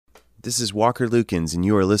This is Walker Lukens, and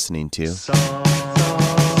you are listening to...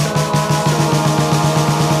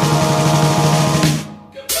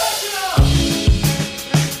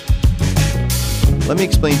 Let me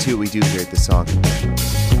explain to you what we do here at the Song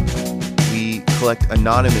Confessionals. We collect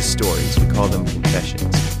anonymous stories, we call them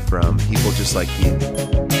confessions, from people just like you.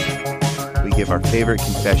 We give our favorite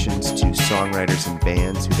confessions to songwriters and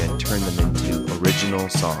bands who then turn them into original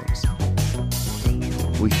songs.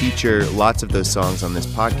 We feature lots of those songs on this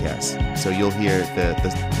podcast, so you'll hear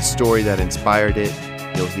the story that inspired it,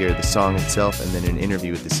 you'll hear the song itself, and then an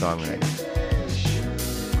interview with the songwriter.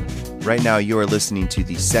 Right now, you are listening to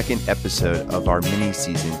the second episode of our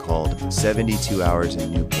mini-season called 72 Hours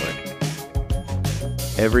in Newport.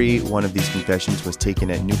 Every one of these confessions was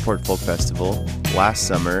taken at Newport Folk Festival last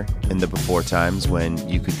summer in the before times when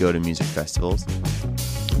you could go to music festivals.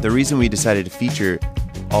 The reason we decided to feature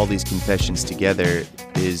all these confessions together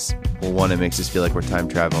is, well, one, it makes us feel like we're time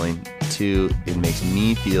traveling. Two, it makes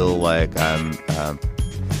me feel like I'm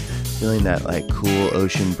feeling that like cool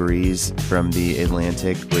ocean breeze from the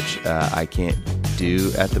Atlantic, which I can't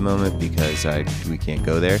do at the moment because we can't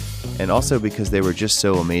go there. And also because they were just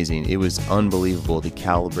so amazing. It was unbelievable, the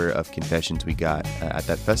caliber of confessions we got at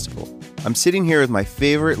that festival. I'm sitting here with my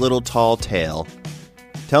favorite little tall tale.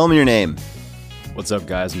 Tell them your name. What's up,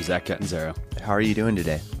 guys? I'm Zach Catanzaro. How are you doing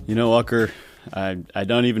today? You know, Walker, I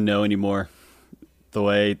don't even know anymore. The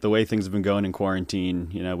way things have been going in quarantine,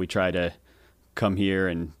 you know, we try to come here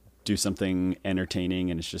and do something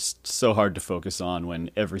entertaining, and it's just so hard to focus on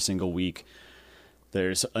when every single week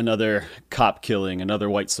there's another cop killing, another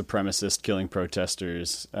white supremacist killing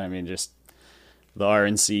protesters. I mean, just the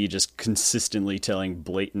RNC just consistently telling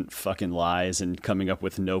blatant fucking lies and coming up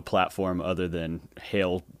with no platform other than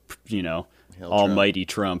hail almighty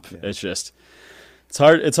Trump. Yeah.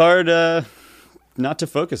 It's hard not to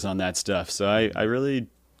focus on that stuff. So I really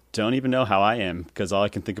don't even know how I am, because all I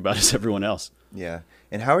can think about is everyone else. Yeah.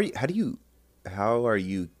 And how are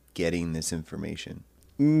you getting this information?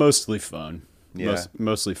 Mostly phone. Yeah.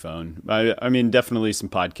 Mostly phone. I mean, definitely some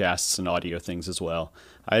podcasts and audio things as well.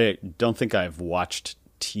 I don't think I've watched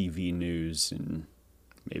TV news in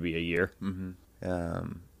maybe a year.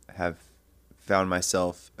 Mm-hmm. Have found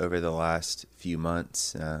myself over the last few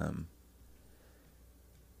months.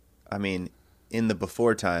 I mean, in the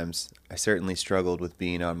before times, I certainly struggled with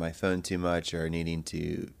being on my phone too much or needing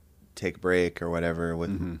to take a break or whatever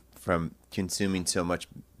from consuming so much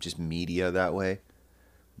just media that way.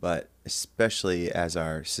 But especially as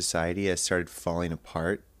our society has started falling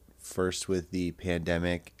apart, first with the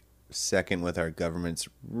pandemic, second with our government's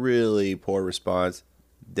really poor response,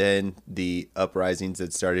 then the uprisings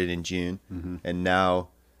that started in June, and now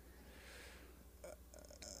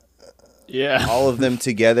all of them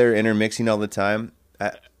together, intermixing all the time.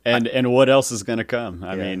 And what else is going to come?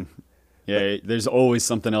 I mean, there's always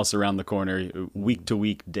something else around the corner, week to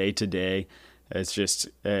week, day to day. It's just,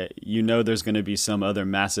 there's going to be some other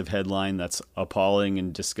massive headline that's appalling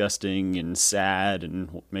and disgusting and sad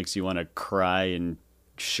and makes you want to cry and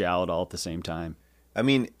shout all at the same time. I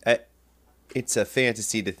mean, it's a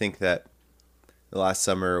fantasy to think that last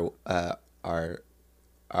summer our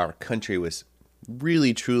country was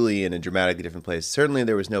really, truly in a dramatically different place. Certainly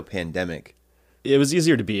there was no pandemic. It was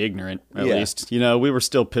easier to be ignorant, at least. You know, we were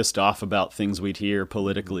still pissed off about things we'd hear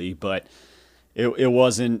politically, but it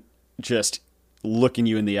wasn't just looking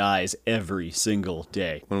you in the eyes every single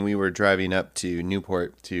day. When we were driving up to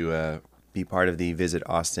Newport to be part of the Visit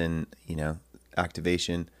Austin,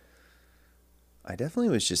 activation, I definitely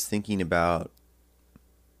was just thinking about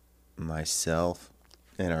myself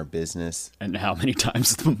and our business. And how many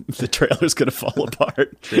times the trailer's going to fall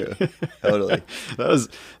apart. True. Totally.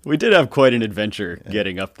 We did have quite an adventure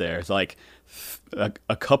getting up there. It's like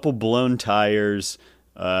a couple blown tires,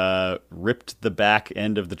 ripped the back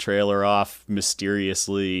end of the trailer off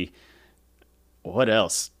mysteriously. What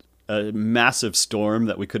else? A massive storm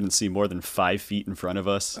that we couldn't see more than 5 feet in front of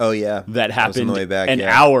us. Oh, yeah. That happened an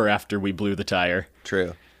hour after we blew the tire.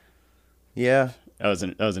 True. Yeah. That was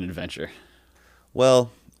an adventure.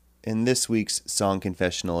 Well, in this week's Song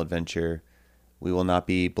Confessional adventure, we will not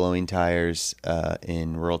be blowing tires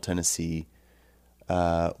in rural Tennessee.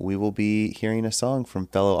 We will be hearing a song from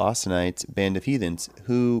fellow Austinites, Band of Heathens,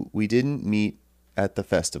 who we didn't meet at the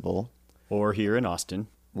festival. Or here in Austin.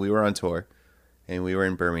 We were on tour, and we were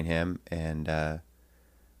in Birmingham, and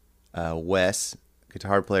Wes,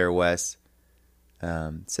 guitar player Wes,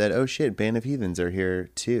 said, "Oh shit, Band of Heathens are here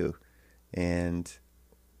too." And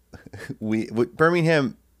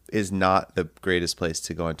Birmingham is not the greatest place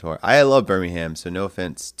to go on tour. I love Birmingham, so no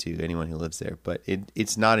offense to anyone who lives there, but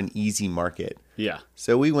it's not an easy market. Yeah.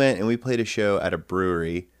 So we went and we played a show at a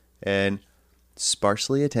brewery and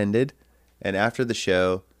sparsely attended. And after the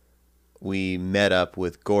show, we met up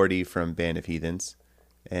with Gordy from Band of Heathens.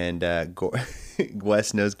 And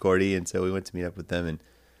Wes knows Gordy, and so we went to meet up with them.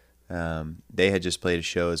 And they had just played a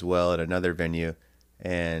show as well at another venue.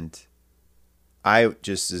 And I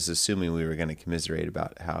just was assuming we were going to commiserate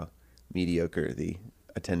about how mediocre the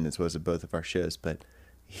attendance was at both of our shows. But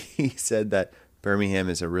he said that Birmingham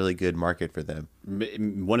is a really good market for them.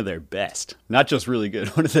 One of their best. Not just really good,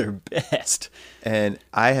 one of their best. And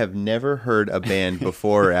I have never heard a band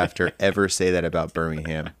before or after ever say that about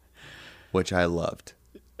Birmingham, which I loved.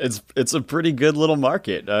 It's a pretty good little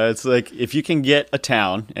market. It's like if you can get a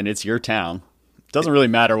town and it's your town, it doesn't really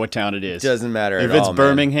matter what town it is. Doesn't matter at all, If it's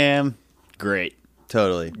Birmingham, great.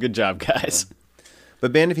 Totally. Good job, guys.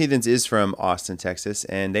 But Band of Heathens is from Austin, Texas,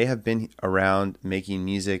 and they have been around making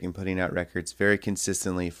music and putting out records very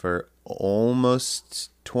consistently for almost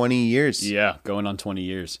 20 years. Yeah, going on 20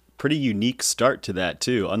 years. Pretty unique start to that,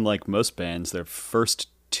 too. Unlike most bands, their first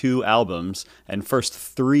 2 albums and first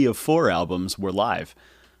 3 of 4 albums were live.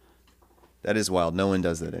 That is wild. No one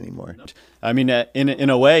does that anymore. I mean, in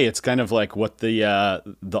a way, it's kind of like what the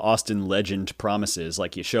Austin legend promises.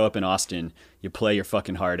 Like, you show up in Austin, you play your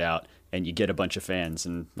fucking heart out, and you get a bunch of fans,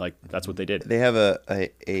 and like that's what they did. They have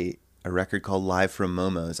a record called Live from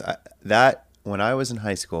Momo's. When I was in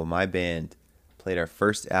high school, my band played our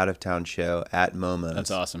first out-of-town show at Momo's.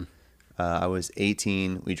 That's awesome. I was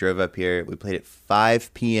 18. We drove up here. We played at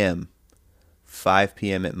 5 p.m. 5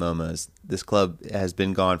 p.m. at Momo's. This club has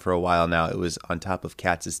been gone for a while now. It was on top of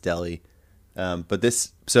Katz's Deli.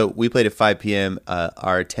 So we played at 5 p.m.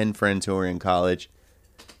 Our 10 friends who were in college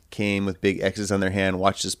came with big X's on their hand,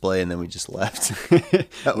 watched us play, and then we just left.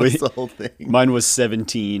 That was the whole thing. Mine was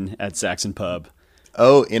 17 at Saxon Pub.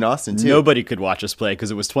 Oh, in Austin, too. Nobody could watch us play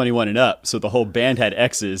because it was 21 and up, so the whole band had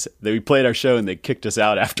X's. We played our show, and they kicked us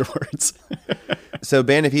out afterwards. So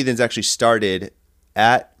Band of Heathens actually started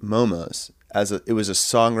at Momo's. It was a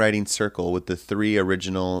songwriting circle with the 3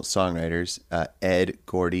 original songwriters, Ed,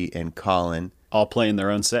 Gordy, and Colin. All playing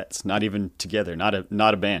their own sets, not even together, not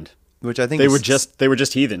a band. Which I think they were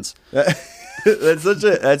just heathens.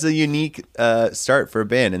 That's a unique start for a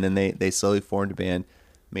band, and then they slowly formed a band,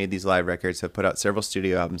 made these live records, have put out several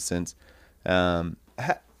studio albums since.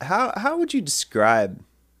 How would you describe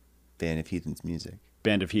Band of Heathens' music?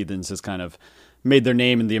 Band of Heathens has kind of made their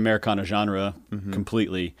name in the Americana genre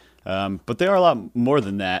completely, but they are a lot more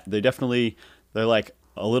than that. They're like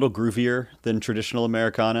a little groovier than traditional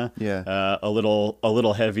Americana. Yeah. A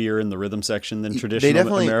little heavier in the rhythm section than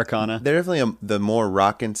traditional Americana. They're definitely the more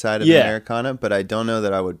rockin' side of Americana, but I don't know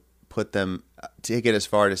that I would take it as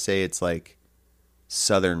far to say it's like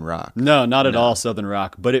Southern rock. No, not at all Southern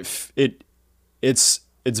rock, but it's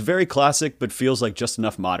very classic, but feels like just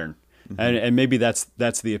enough modern. And maybe that's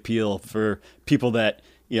the appeal for people that,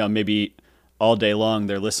 maybe all day long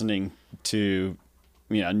they're listening to,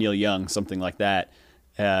 Neil Young, something like that.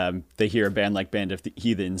 They hear a band like Band of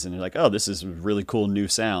Heathens and they're like, oh, this is a really cool new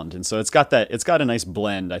sound. And so it's got a nice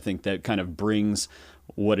blend, I think, that kind of brings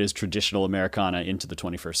what is traditional Americana into the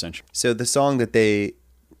 21st century. So the song that they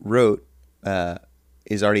wrote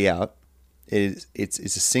is already out. It's a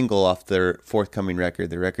single off their forthcoming record.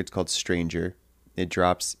 The record's called Stranger. It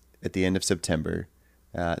drops at the end of September.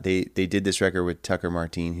 They did this record with Tucker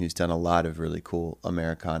Martine, who's done a lot of really cool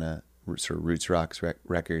Americana sort of roots rock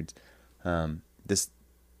records. This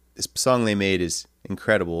song they made is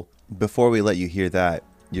incredible. Before we let you hear that,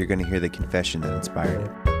 you're going to hear the confession that inspired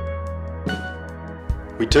it.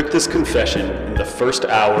 We took this confession in the first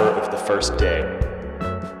hour of the first day.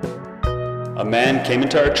 A man came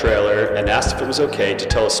into our trailer and asked if it was okay to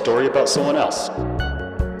tell a story about someone else.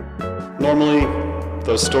 Normally,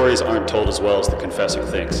 those stories aren't told as well as the confessor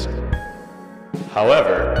thinks.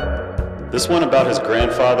 However, this one about his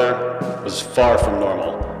grandfather was far from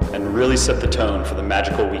normal and really set the tone for the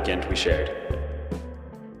magical weekend we shared.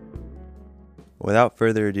 Without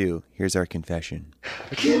further ado, here's our confession.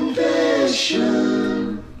 Confession.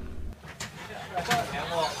 And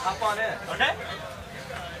we'll hop on in, okay?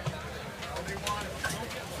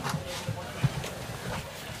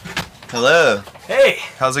 Hello. Hey.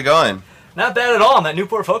 How's it going? Not bad at all. I'm at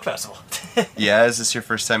Newport Folk Festival. Yeah, is this your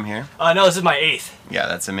first time here? No, this is my 8th. Yeah,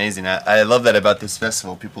 that's amazing. I love that about this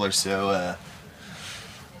festival. People are so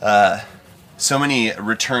many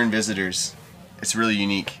return visitors. It's really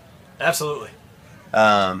unique. Absolutely.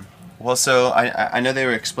 Well, so I know they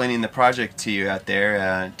were explaining the project to you out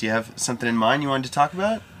there. Do you have something in mind you wanted to talk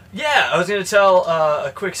about? Yeah, I was going to tell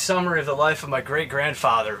a quick summary of the life of my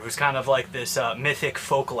great-grandfather, who's kind of like this mythic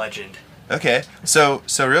folk legend. Okay, so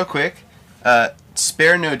real quick,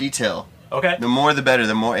 spare no detail. Okay. The more the better.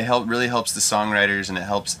 The more it really helps the songwriters, and it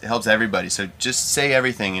helps everybody. So just say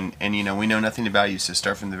everything, and you know, we know nothing about you, so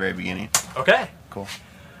start from the very beginning. Okay. Cool.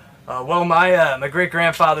 Well, my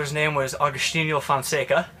great-grandfather's name was Agostinho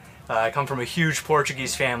Fonseca. I come from a huge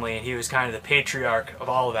Portuguese family, and he was kind of the patriarch of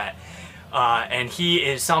all of that. And he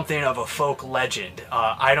is something of a folk legend.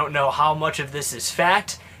 I don't know how much of this is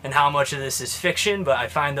fact and how much of this is fiction, but I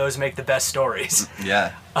find those make the best stories.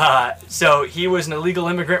 Yeah. So he was an illegal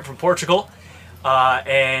immigrant from Portugal,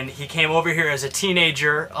 and he came over here as a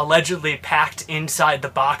teenager, allegedly packed inside the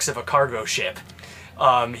box of a cargo ship.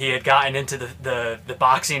 He had gotten into the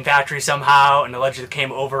boxing factory somehow and allegedly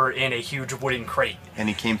came over in a huge wooden crate. And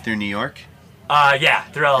he came through New York? Yeah,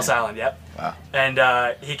 through Ellis Island, yep. Wow.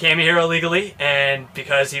 And he came here illegally, and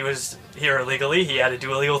because he was here illegally, he had to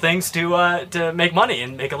do illegal things to make money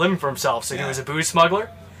and make a living for himself. So he was a booze smuggler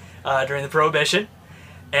during the Prohibition.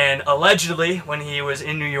 And allegedly, when he was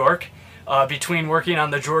in New York, between working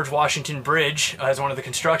on the George Washington Bridge as one of the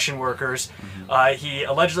construction workers, he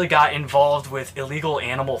allegedly got involved with illegal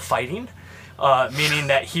animal fighting, meaning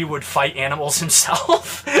that he would fight animals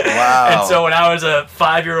himself. Wow. And so when I was a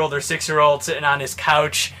 5-year-old or 6-year-old sitting on his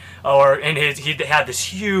couch, he had this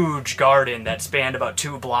huge garden that spanned about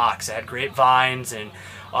 2 blocks. It had grapevines and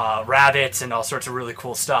rabbits and all sorts of really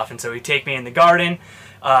cool stuff. And so he'd take me in the garden,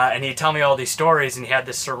 and he'd tell me all these stories, and he had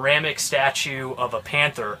this ceramic statue of a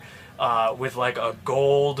panther with like a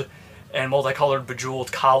gold and multicolored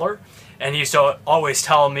bejeweled collar. And he used to always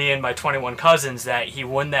tell me and my 21 cousins that he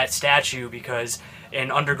won that statue because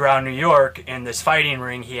in underground New York, in this fighting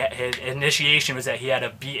ring, his initiation was that he had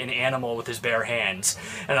to beat an animal with his bare hands.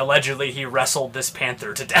 And allegedly he wrestled this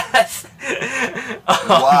panther to death.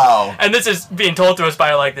 Wow. And this is being told to us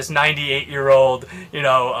by like this 98-year-old,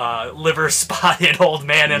 liver-spotted old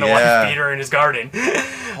man in a wife beater in his garden.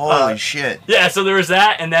 Holy shit. Yeah, so there was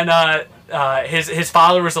that, and then his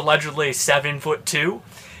father was allegedly 7'2",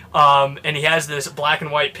 and he has this black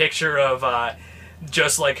and white picture of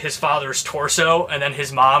just like his father's torso, and then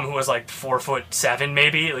his mom, who was like 4'7"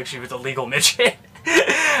 maybe, like she was a legal midget.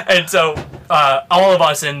 And so all of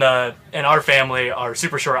us in our family are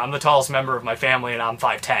super short. I'm the tallest member of my family, and I'm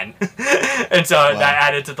 5'10". And so that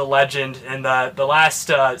added to the legend. And the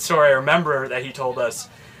last story I remember that he told us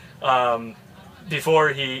before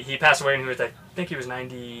he passed away, and I think he was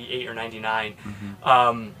 98 or 99,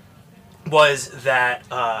 was that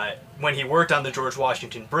when he worked on the George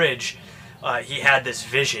Washington Bridge, he had this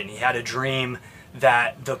vision. He had a dream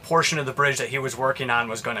that the portion of the bridge that he was working on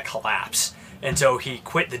was going to collapse. And so he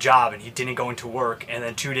quit the job and he didn't go into work. And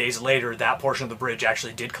then 2 days later, that portion of the bridge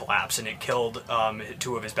actually did collapse, and it killed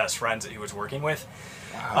 2 of his best friends that he was working with.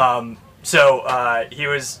 Wow. So he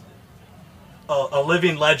was a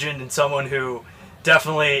living legend and someone who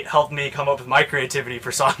definitely helped me come up with my creativity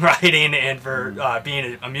for songwriting and for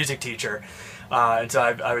being a music teacher. And so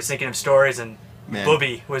I was thinking of stories, and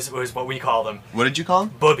Bobi was what we called him. What did you call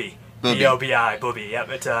him? Bobi. B-O-B-I, Bobi. Yeah,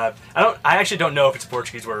 but I actually don't know if it's a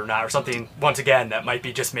Portuguese word or not, or something, once again, that might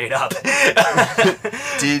be just made up.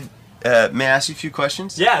 May I ask you a few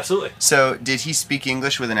questions? Yeah, absolutely. So, did he speak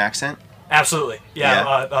English with an accent? Absolutely.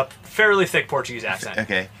 Yeah. A fairly thick Portuguese accent.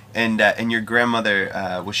 Okay. And your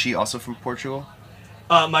grandmother, was she also from Portugal?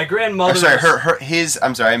 My grandmother... His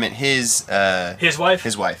wife?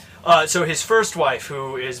 His wife. So his first wife,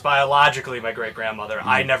 who is biologically my great-grandmother,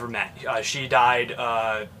 I never met. She died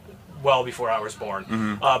well before I was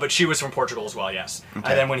born. But she was from Portugal as well, yes. Okay.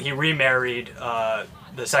 And then when he remarried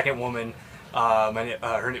the second woman,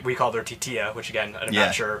 we called her Titia, which again, I'm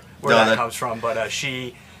not sure where that comes from, but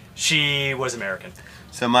she was American.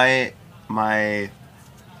 So my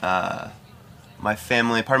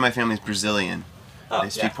family, part of my family is Brazilian. They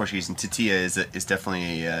speak Portuguese, and Titia is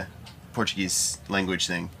definitely a Portuguese language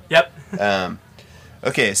thing. Yep.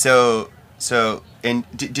 Okay, so and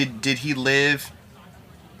did he live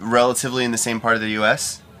relatively in the same part of the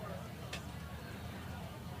U.S.?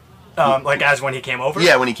 Like as when he came over?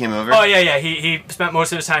 Yeah, when he came over. Oh, yeah. He spent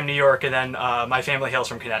most of his time in New York, and then my family hails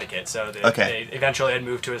from Connecticut, so they eventually had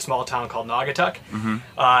moved to a small town called Naugatuck.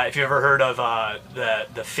 If you ever heard of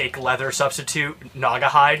the fake leather substitute,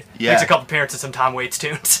 Naugahyde, makes a couple appearances in Tom Waits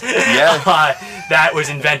tunes. Yeah. That was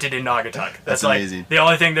invented in Naugatuck. That's like amazing. The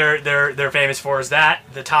only thing they're famous for is that.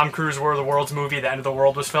 The Tom Cruise War of the Worlds movie, The End of the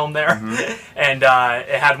World, was filmed there. And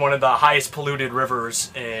it had one of the highest polluted rivers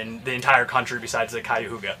in the entire country besides the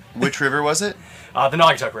Cuyahoga. Which river was it? The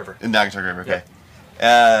Naugatuck River. The Naugatuck River, okay.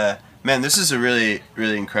 Yeah. Man, this is a really,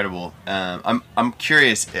 really incredible. I'm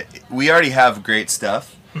curious. We already have great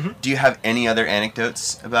stuff. Do you have any other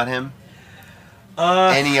anecdotes about him?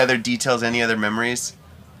 Any other details? Any other memories?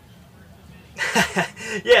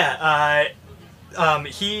 Yeah.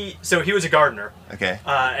 He was a gardener. Okay.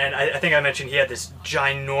 And I think I mentioned he had this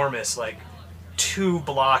ginormous, like,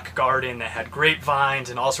 2-block garden that had grapevines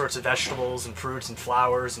and all sorts of vegetables and fruits and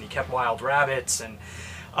flowers, and he kept wild rabbits. And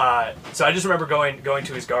so I just remember going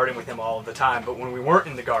to his garden with him all of the time. But when we weren't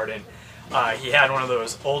in the garden, he had one of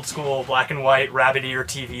those old school black and white rabbit ear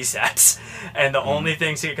TV sets. And the only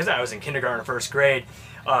things because I was in kindergarten or first grade,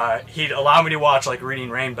 he'd allow me to watch, like, Reading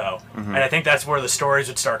Rainbow. And I think that's where the stories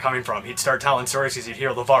would start coming from. He'd start telling stories because he'd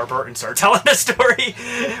hear LeVar Burton start telling a story.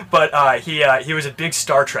 But he was a big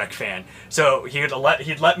Star Trek fan. So he'd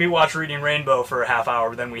let me watch Reading Rainbow for a half hour,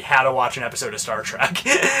 but then we had to watch an episode of Star Trek.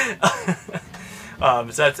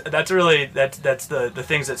 So that's really the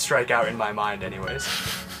things that strike out in my mind anyways.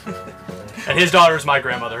 And his daughter is my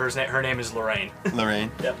grandmother. Her name is Lorraine.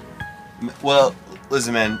 Lorraine? Yep. Well,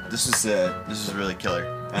 listen, man, this is really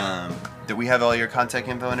killer. Did we have all your contact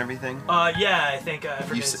info and everything? Yeah, I think I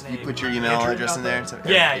forget his name. You put your email address in there? And stuff?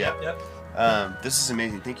 Yeah, yep. This is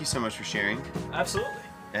amazing. Thank you so much for sharing. Absolutely.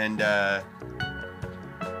 And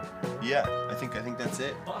yeah, I think that's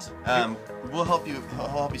it. Awesome. We'll help you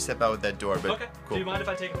step out with that door. But okay. Cool. Do you mind if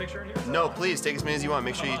I take a picture in here? No, please take as many as you want.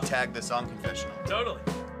 Make sure you tag the song confessional. Totally.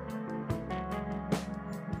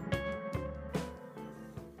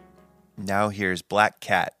 Now here's Black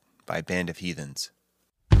Cat by Band of Heathens.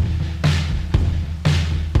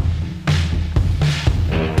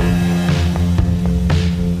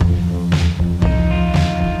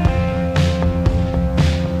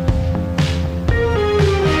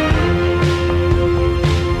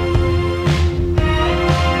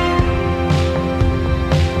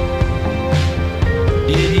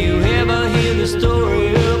 Did you ever hear the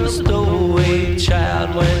story of a stowaway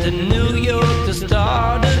child went to New York to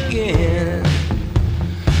start again?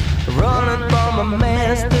 Running from a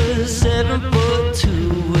master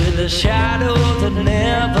 7'2" with a shadow that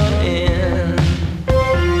never ends.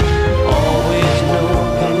 Always know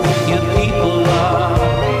who your people are.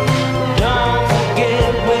 Don't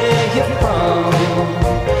forget where you're from.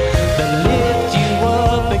 They lift you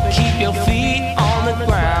up and keep your feet on the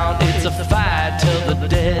ground. It's a fight till the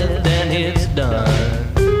death, then it's done.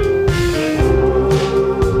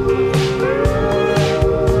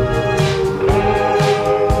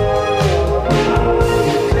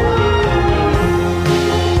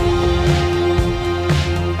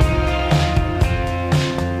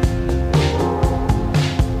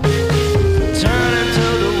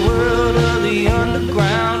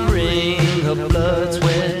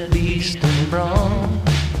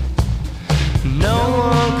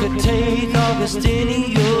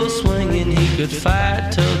 Could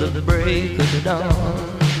fight till the break of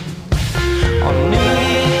dawn. On New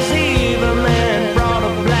Year's Eve, a man brought a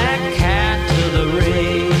black cat to the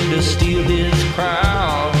ring to steal his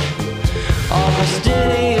crown.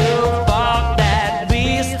 Augustine fought that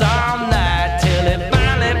beast all night till he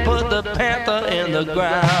finally put the panther in the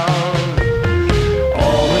ground.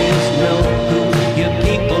 Always know who your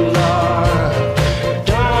people are.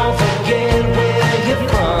 Don't forget where you're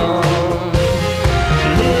from.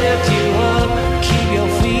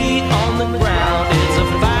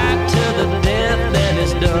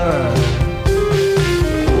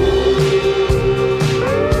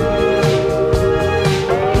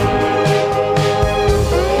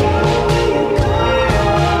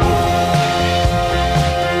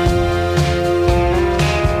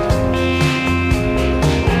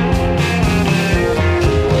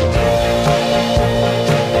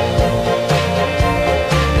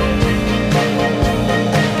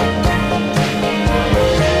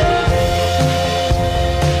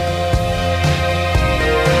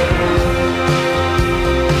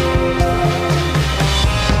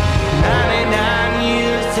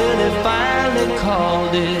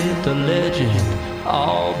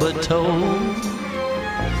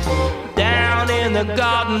 Down in the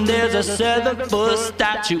garden there's a 7-foot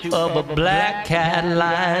statue of a black cat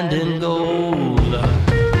lined in gold. Always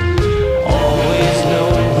know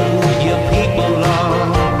who your people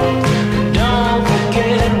are. Don't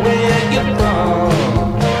forget where you're from.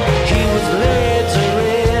 He was laid to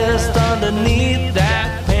rest underneath that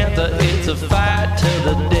panther. It's a fight till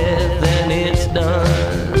the death and it's done.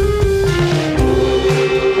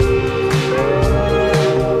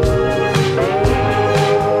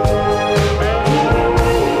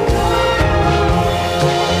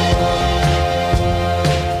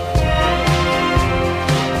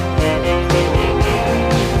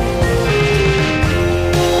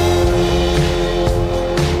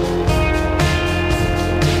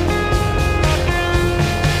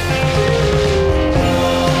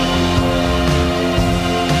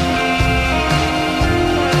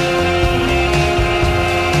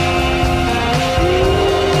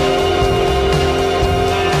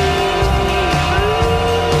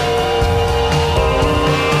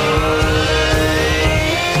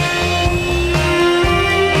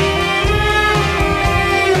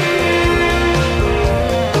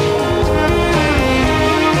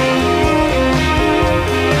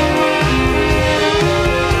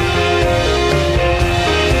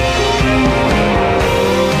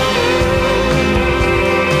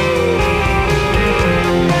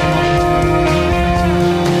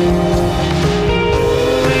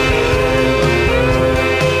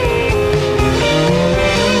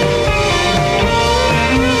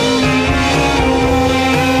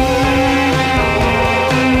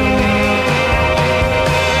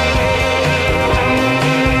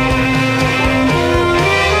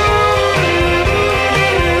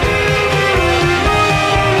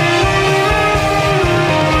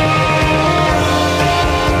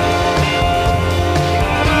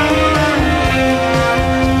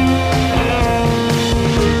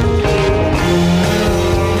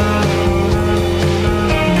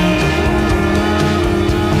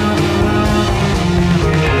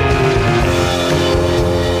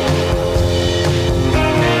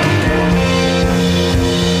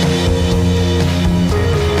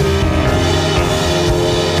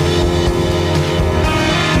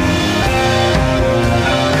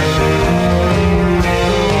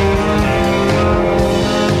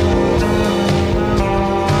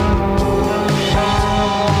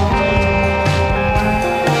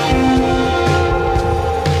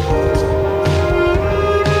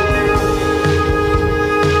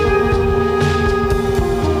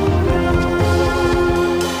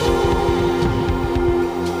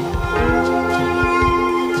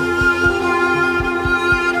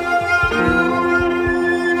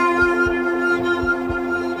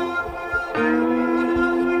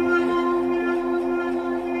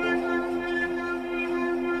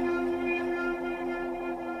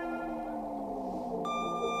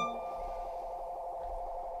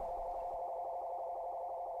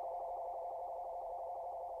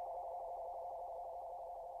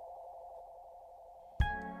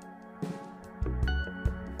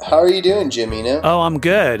 How are you doing, Jimena? Oh, I'm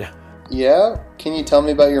good. Yeah? Can you tell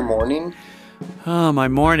me about your morning? Oh, my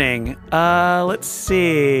morning. Let's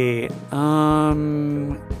see.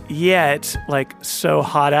 Yeah, it's like so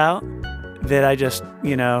hot out that I just,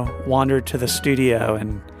 wandered to the studio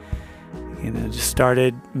and, just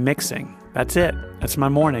started mixing. That's it. That's my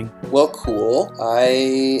morning. Well, cool.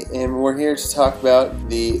 We're here to talk about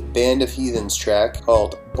the Band of Heathens track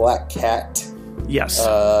called Black Cat. Yes.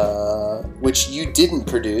 Which you didn't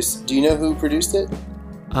produce. Do you know who produced it?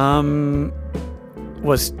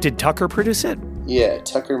 Did Tucker produce it? Yeah,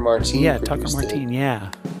 Tucker Martin. Yeah, Tucker Martin. Yeah,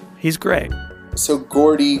 he's great. So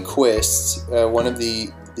Gordy Quist, one of the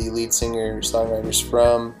lead singer-songwriters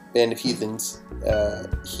from Band of Heathens,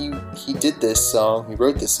 he did this song. He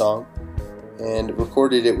wrote this song and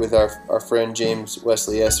recorded it with our friend James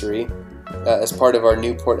Wesley Essery as part of our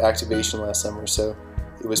Newport activation last summer. So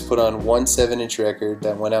it was put on one 7-inch record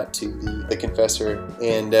that went out to the Confessor,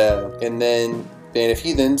 and then Band of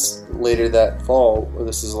Heathens later that fall, or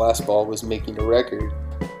this is last fall, was making a record,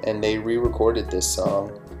 and they re-recorded this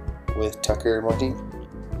song with Tucker Martin.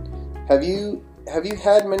 Have you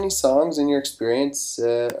had many songs in your experience,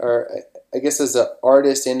 or I guess as an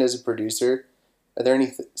artist and as a producer, are there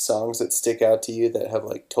any songs that stick out to you that have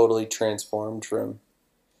like totally transformed from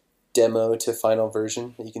demo to final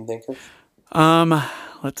version that you can think of?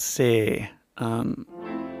 Let's see.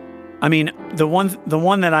 I mean, the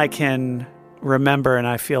one that I can remember and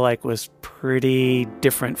I feel like was pretty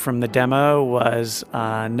different from the demo was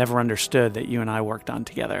Never Understood, that you and I worked on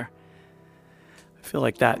together. I feel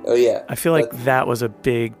like that. Oh yeah. I feel like that was a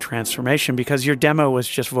big transformation because your demo was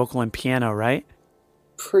just vocal and piano, right?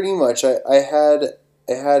 Pretty much. I had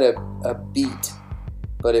a beat,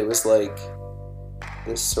 but it was like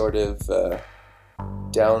this sort of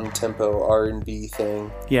down-tempo R&B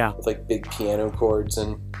thing. Yeah. With like big piano chords,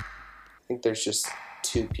 and I think there's just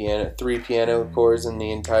three piano chords in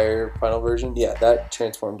the entire final version. Yeah, that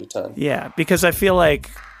transformed a ton. Yeah, because I feel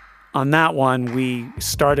like on that one we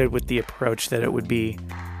started with the approach that it would be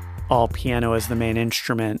all piano as the main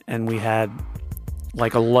instrument, and we had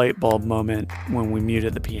like a light bulb moment when we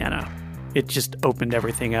muted the piano. It just opened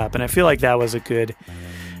everything up, and I feel like that was a good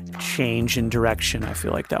change in direction. I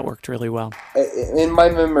feel like that worked really well. In my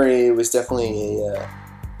memory, it was definitely a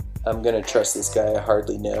I'm gonna trust this guy I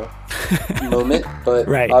hardly know moment, but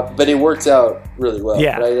right. But it worked out really well.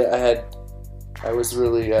 Yeah. But I was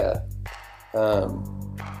really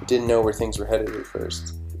didn't know where things were headed at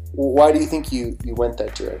first. Why do you think you went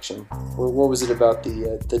that direction? What was it about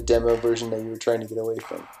the demo version that you were trying to get away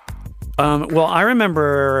from? Well, I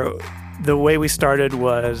remember the way we started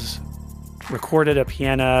was recorded a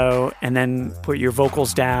piano and then put your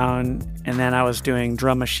vocals down, and then I was doing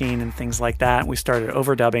drum machine and things like that. We started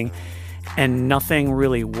overdubbing, and nothing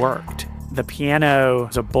really worked. The piano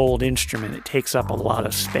is a bold instrument. It takes up a lot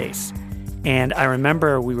of space. And I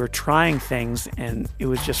remember we were trying things, and it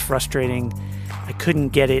was just frustrating. I couldn't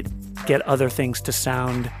get other things to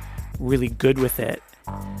sound really good with it,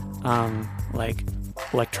 like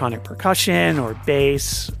electronic percussion or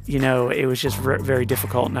bass. It was just very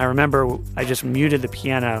difficult. And I remember I just muted the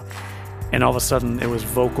piano, and all of a sudden it was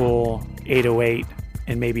vocal 808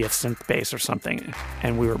 and maybe a synth bass or something.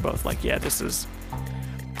 And we were both like, yeah, this is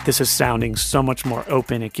sounding so much more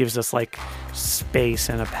open. It gives us like space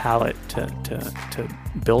and a palette to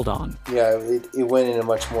build on. Yeah, it went in a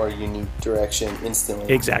much more unique direction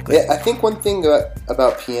instantly. Exactly. Yeah, I think one thing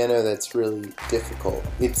about piano that's really difficult,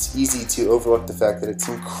 it's easy to overlook the fact that it's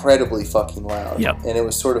incredibly fucking loud. Yep. And it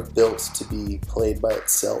was sort of built to be played by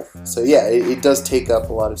itself. So yeah, it does take up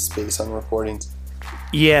a lot of space on recordings.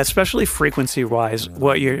 Yeah, especially frequency-wise,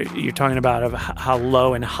 what you're talking about of how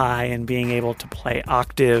low and high, and being able to play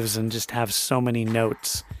octaves and just have so many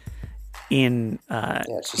notes in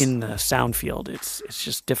the sound field. It's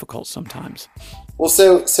just difficult sometimes. Well,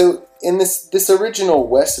 so in this original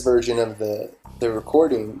West version of the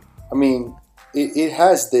recording, I mean, it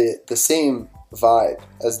has the same vibe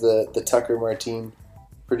as the Tucker Martin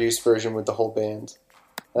produced version with the whole band.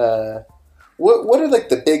 What are like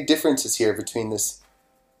the big differences here between this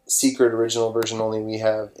secret original version only we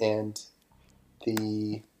have and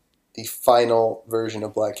the final version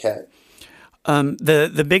of Black Cat?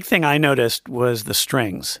 The big thing I noticed was the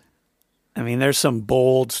strings. I mean, there's some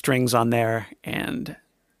bold strings on there, and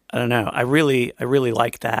I don't know. I really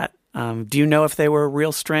like that. Do you know if they were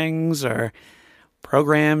real strings or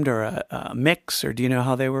programmed or a mix, or do you know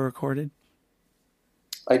how they were recorded?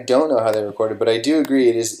 I don't know how they recorded, but I do agree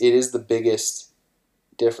it is the biggest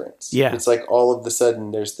difference. Yeah. It's like all of a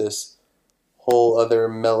sudden there's this whole other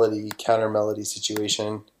melody, counter melody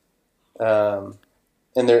situation.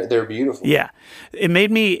 And they're beautiful. Yeah. It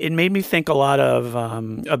made me think a lot of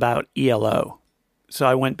about ELO. So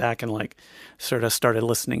I went back and like sort of started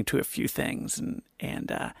listening to a few things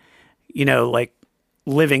and like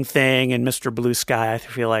Living Thing and Mr. Blue Sky, I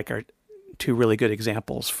feel like are two really good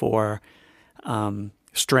examples for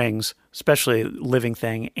strings, especially Living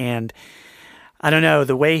Thing. And I don't know,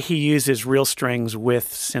 the way he uses real strings with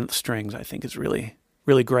synth strings, I think is really,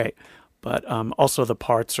 really great. But also the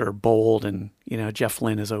parts are bold, and, Jeff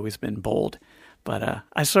Lynne has always been bold. But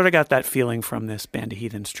I sort of got that feeling from this Band of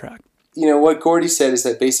Heathens track. What Gordy said is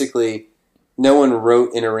that basically no one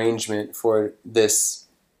wrote an arrangement for this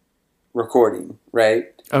recording,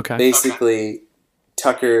 right? Okay. Basically,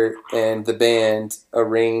 Tucker and the band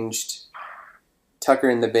arranged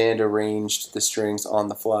the strings on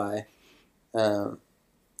the fly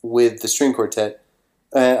with the string quartet.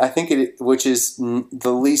 I think which is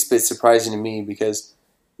the least bit surprising to me, because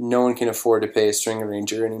no one can afford to pay a string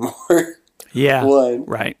arranger anymore. Yeah, one.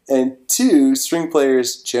 Right. And two, string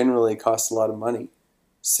players generally cost a lot of money.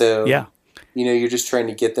 So, yeah. You're just trying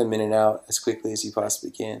to get them in and out as quickly as you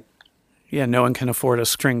possibly can. Yeah, no one can afford a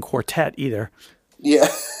string quartet either.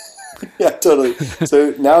 Yeah, yeah, totally.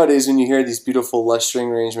 So nowadays when you hear these beautiful lush string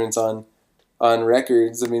arrangements on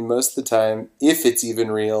records, I mean, most of the time, if it's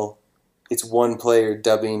even real, it's one player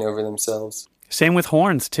dubbing over themselves. Same with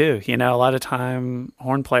horns too. A lot of time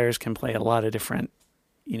horn players can play a lot of different,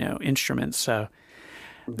 instruments. So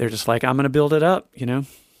they're just like, I'm going to build it up,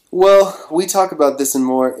 Well, we talk about this and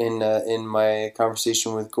more in my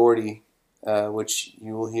conversation with Gordy, which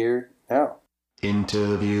you will hear now.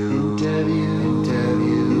 Interview.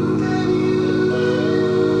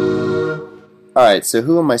 All right, so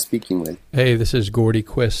who am I speaking with? Hey, this is Gordy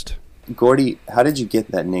Quist. Gordy, how did you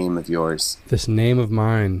get that name of yours? This name of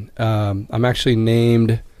mine, I'm actually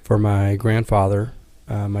named for my grandfather,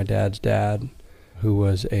 my dad's dad, who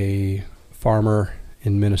was a farmer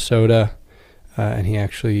in Minnesota, and he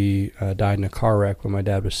actually died in a car wreck when my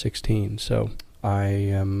dad was 16. So I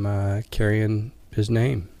am carrying his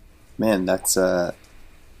name. Man, that's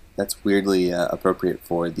weirdly appropriate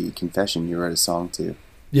for the confession you wrote a song to.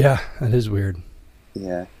 Yeah, that is weird.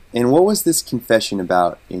 Yeah. And what was this confession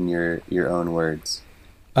about in your own words?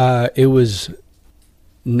 It was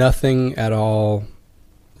nothing at all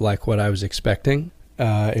like what I was expecting.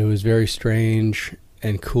 It was very strange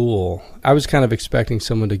and cool. I was kind of expecting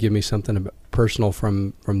someone to give me something personal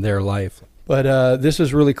from their life. But this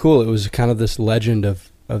was really cool. It was kind of this legend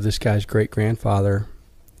of this guy's great-grandfather.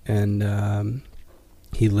 And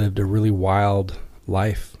he lived a really wild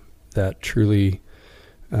life that truly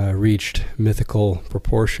reached mythical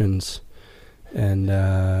proportions, and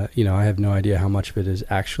I have no idea how much of it is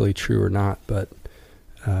actually true or not, but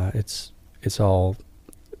it's all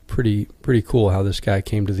pretty cool how this guy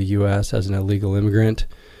came to the U.S. as an illegal immigrant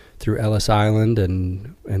through Ellis Island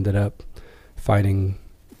and ended up fighting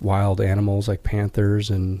wild animals like panthers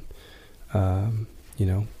and kind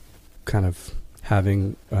of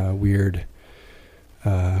having weird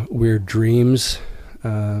dreams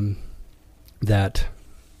that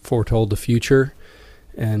foretold the future,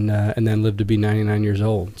 and then lived to be 99 years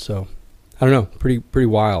old. So I don't know, pretty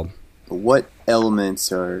wild. What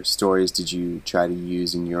elements or stories did you try to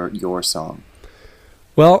use in your song?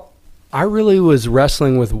 Well, I really was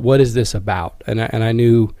wrestling with what is this about, and I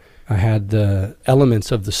knew I had the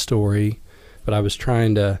elements of the story, but I was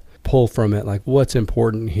trying to pull from it like what's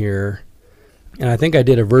important here. And I think I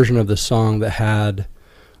did a version of the song that had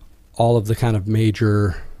all of the kind of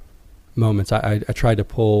major moments. I tried to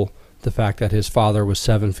pull the fact that his father was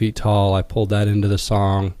 7 feet tall. I pulled that into the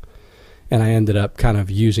song, and I ended up kind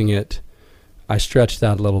of using it. I stretched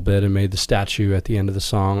that a little bit and made the statue at the end of the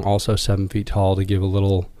song also 7 feet tall to give a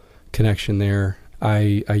little connection there.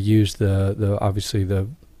 I used the obviously the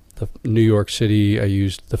New York City. I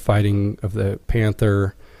used the fighting of the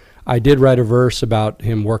panther. I did write a verse about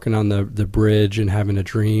him working on the bridge and having a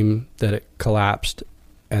dream that it collapsed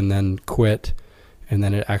and then quit, and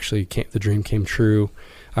then it actually the dream came true.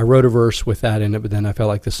 I wrote a verse with that in it, but then I felt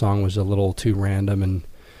like the song was a little too random, and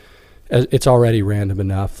it's already random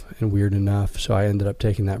enough and weird enough, so I ended up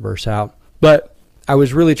taking that verse out. But I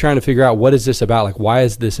was really trying to figure out, what is this about? Like, why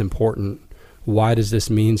is this important? Why does this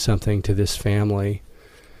mean something to this family?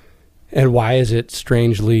 And why is it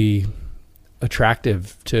strangely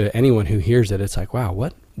attractive to anyone who hears it? It's like, wow,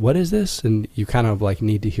 what is this? And you kind of like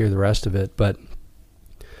need to hear the rest of it. But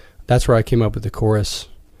that's where I came up with the chorus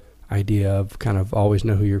idea of kind of always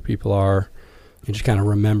know who your people are and just kind of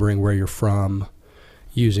remembering where you're from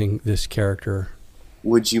using this character.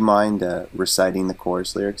 Would you mind reciting the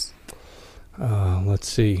chorus lyrics? Let's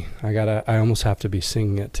see. I almost have to be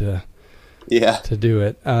singing it to to do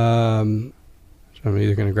it. So I'm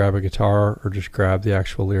either going to grab a guitar or just grab the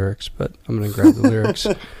actual lyrics, but I'm going to grab the lyrics.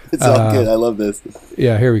 It's all good. I love this.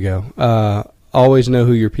 Yeah, here we go. Always know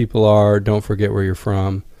who your people are. Don't forget where you're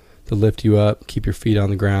from. To lift you up, keep your feet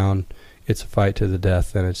on the ground. It's a fight to the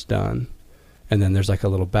death, then it's done. And then there's like a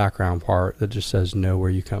little background part that just says, know where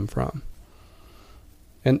you come from.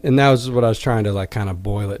 And that was what I was trying to like kind of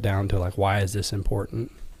boil it down to, like, why is this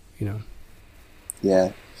important, you know?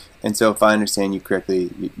 Yeah. And so if I understand you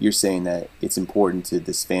correctly, you're saying that it's important to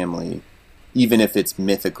this family, even if it's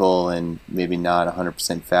mythical and maybe not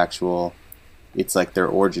 100% factual, it's like their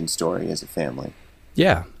origin story as a family.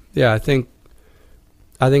 Yeah. Yeah, I think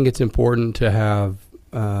it's important to have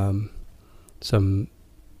some,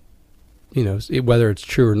 you know, whether it's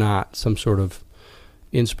true or not, some sort of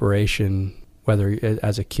inspiration, whether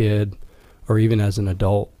as a kid or even as an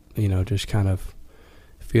adult, you know, just kind of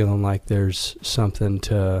feeling like there's something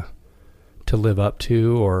to live up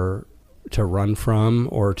to or to run from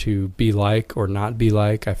or to be like or not be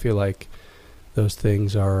like. I feel like those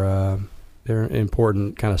things are they're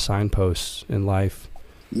important kind of signposts in life.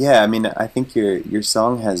 Yeah, I mean, I think your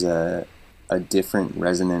song has a different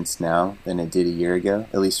resonance now than it did a year ago,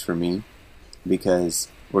 at least for me, because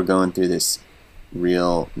we're going through this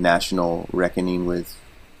real national reckoning with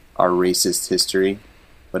our racist history.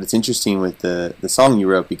 But it's interesting with the song you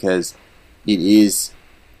wrote because it is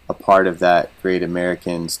a part of that great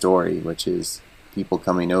American story, which is people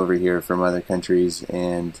coming over here from other countries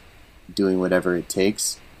and doing whatever it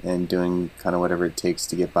takes and doing kind of whatever it takes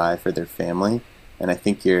to get by for their family. And I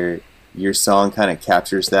think your song kind of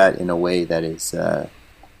captures that in a way that is,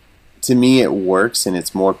 to me, it works, and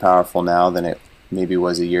it's more powerful now than it maybe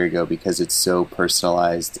was a year ago because it's so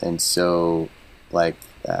personalized and so like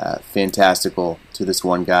fantastical to this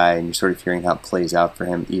one guy, and you're sort of hearing how it plays out for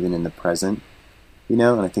him even in the present, you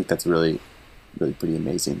know. And I think that's really, really pretty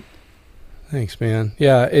amazing. Thanks, man.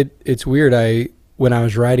 Yeah, it's weird. When I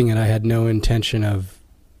was writing it, I had no intention of.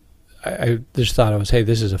 I just thought it was, hey,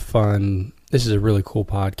 this is a really cool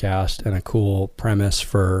podcast and a cool premise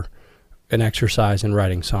for an exercise in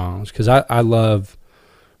writing songs, because I love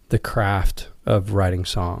the craft of writing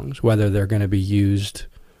songs, whether they're going to be used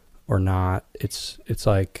or not. It's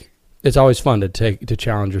like, it's always fun to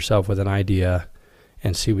challenge yourself with an idea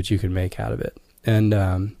and see what you can make out of it. And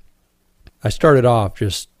I started off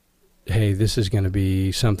just, hey, this is going to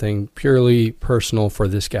be something purely personal for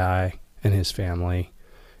this guy and his family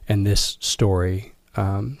and this story.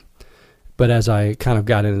 But as I kind of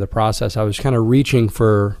got into the process, I was kind of reaching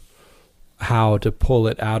for how to pull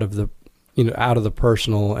it out of the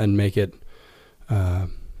personal and make it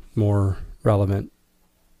more relevant.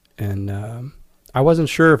 And I wasn't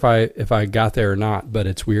sure if I got there or not, but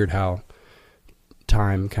it's weird how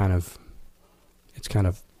time kind of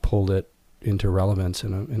pulled it into relevance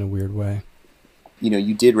in a weird way. You know,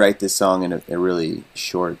 you did write this song in a really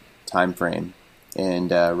short time frame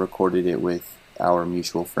and recorded it with our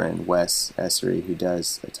mutual friend Wes Essery, who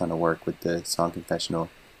does a ton of work with the Song Confessional.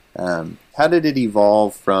 How did it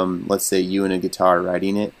evolve from, let's say, you and a guitar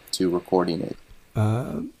writing it to recording it?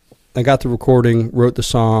 I got the recording, wrote the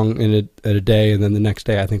song in a day, and then the next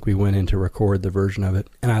day I think we went in to record the version of it.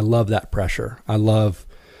 And I love that pressure. I love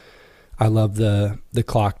the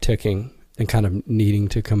clock ticking and kind of needing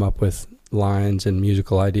to come up with lines and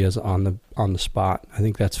musical ideas on the spot. I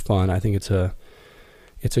think that's fun. I think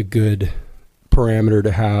it's a good parameter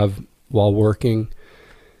to have while working.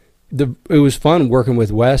 It was fun working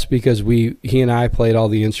with Wes because he and I played all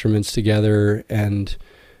the instruments together, and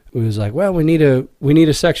it was like, well, we need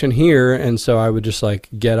a section here, and so I would just like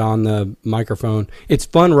get on the microphone. It's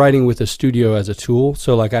fun writing with a studio as a tool.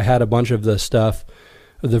 So like I had a bunch of the stuff,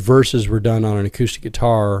 the verses were done on an acoustic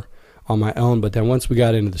guitar on my own, but then once we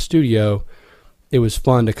got into the studio, it was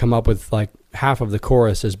fun to come up with like half of the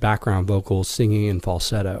chorus as background vocals singing in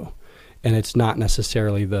falsetto, and it's not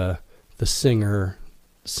necessarily the singer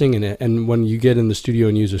singing it. And when you get in the studio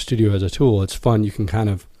and use a studio as a tool, it's fun. You can kind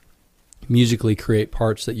of musically create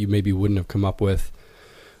parts that you maybe wouldn't have come up with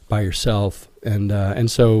by yourself.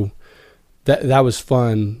 And so that was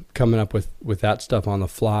fun coming up with that stuff on the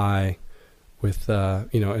fly with,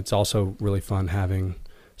 it's also really fun having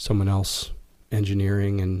someone else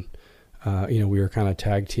engineering and, we were kind of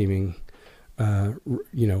tag teaming,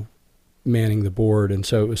 manning the board. And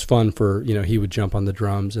so it was fun for, he would jump on the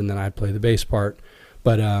drums and then I'd play the bass part.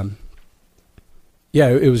 But,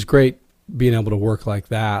 it was great being able to work like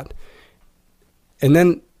that. And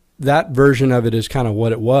then that version of it is kind of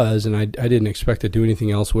what it was, and I didn't expect to do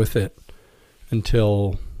anything else with it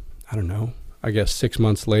until, I don't know, I guess 6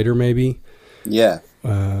 months later maybe. Yeah.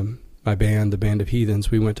 my band, the band of Heathens,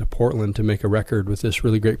 we went to Portland to make a record with this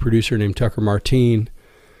really great producer named Tucker Martine.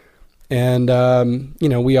 And,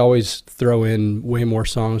 we always throw in way more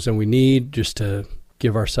songs than we need just to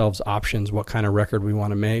give ourselves options, what kind of record we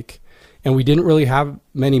want to make. And we didn't really have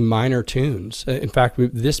many minor tunes. In fact,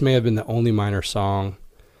 this may have been the only minor song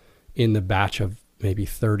in the batch of maybe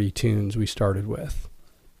 30 tunes we started with.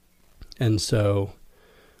 And so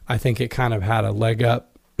I think it kind of had a leg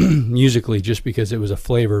up musically just because it was a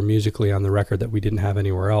flavor musically on the record that we didn't have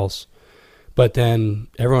anywhere else. But then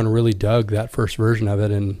everyone really dug that first version of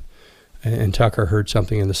it, and Tucker heard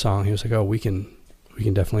something in the song. He was like, oh, we can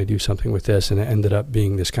definitely do something with this. And it ended up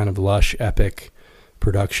being this kind of lush, epic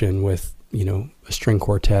production with, a string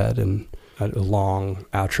quartet and a long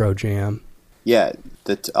outro jam. Yeah,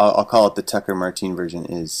 I'll call it the Tucker Martine version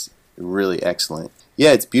is really excellent.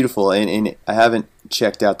 Yeah, it's beautiful, and I haven't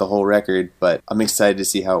checked out the whole record, but I'm excited to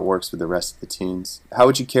see how it works with the rest of the tunes. How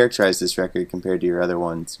would you characterize this record compared to your other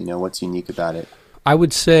ones? What's unique about it? I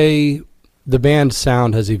would say the band's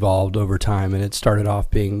sound has evolved over time, and it started off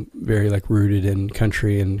being very rooted in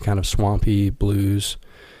country and kind of swampy blues,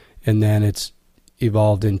 and then it's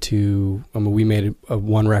evolved into, we made a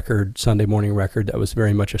one record, Sunday morning record, that was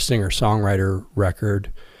very much a singer-songwriter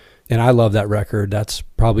record. And I love that record. That's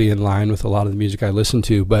probably in line with a lot of the music I listen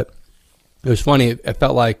to. But it was funny. It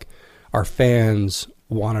felt like our fans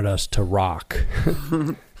wanted us to rock.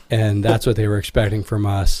 And that's what they were expecting from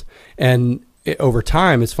us. And over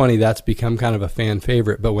time, it's funny, that's become kind of a fan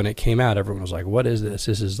favorite. But when it came out, everyone was like, what is this?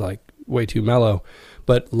 This is way too mellow.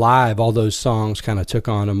 But live, all those songs kind of took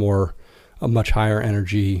on a much higher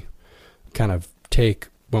energy kind of take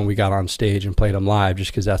when we got on stage and played them live,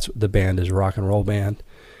 just because that's the band is a rock and roll band.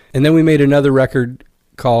 And then we made another record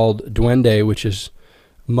called Duende, which is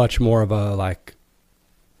much more of a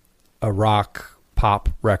rock pop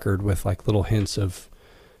record with little hints of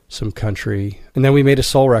some country. And then we made a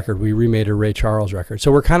soul record. We remade a Ray Charles record.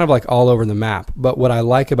 So we're kind of all over the map. But what I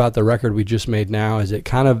like about the record we just made now is it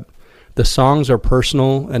kind of, the songs are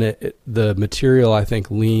personal, and the material I think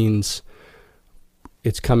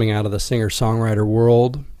it's coming out of the singer-songwriter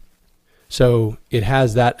world. So it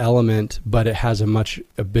has that element, but it has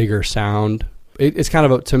a bigger sound. It's kind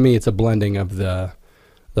of, to me, it's a blending of the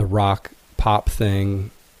rock pop thing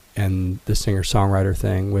and the singer-songwriter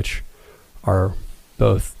thing, which are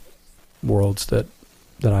both worlds that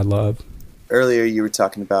I love. Earlier you were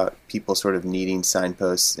talking about people sort of needing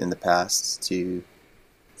signposts in the past to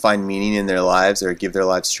find meaning in their lives or give their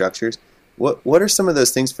lives structures. What are some of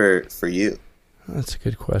those things for you? That's a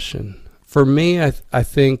good question. For me, I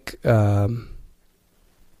think my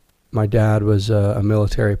dad was a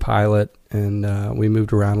military pilot, and we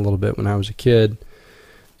moved around a little bit when I was a kid,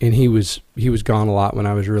 and he was gone a lot when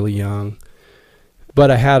I was really young. But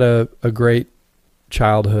I had a great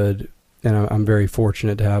childhood, and I'm very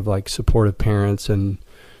fortunate to have supportive parents and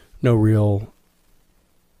no real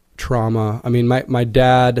trauma. I mean, my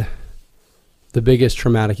dad, the biggest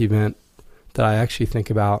traumatic event that I actually think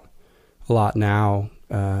about a lot now,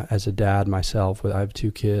 as a dad myself, I have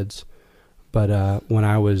 2 kids, but when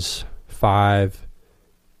I was 5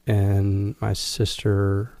 and my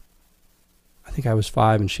sister, I think I was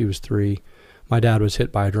 5 and she was 3, my dad was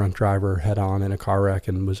hit by a drunk driver head on in a car wreck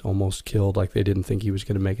and was almost killed. They didn't think he was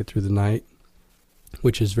going to make it through the night,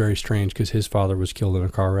 which is very strange because his father was killed in a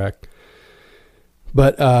car wreck.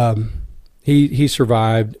 But he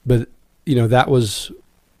survived. But that was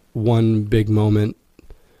one big moment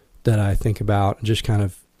that I think about, just kind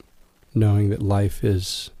of knowing that life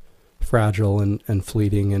is fragile and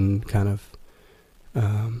fleeting, and kind of,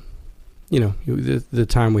 the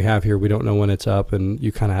time we have here, we don't know when it's up, and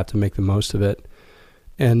you kind of have to make the most of it.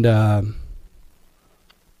 And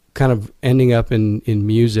kind of ending up in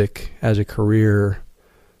music as a career,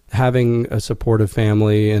 having a supportive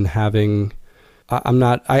family, and having,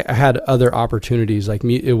 I had other opportunities.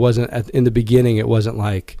 It wasn't, in the beginning, it wasn't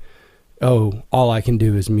oh, all I can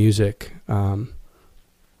do is music.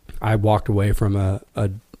 I walked away from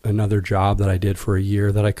another job that I did for a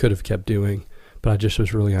year that I could have kept doing, but I just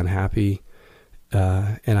was really unhappy,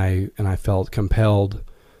 and I felt compelled,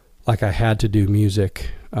 I had to do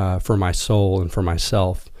music for my soul and for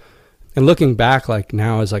myself. And looking back,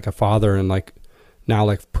 now as a father, and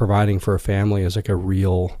now providing for a family is a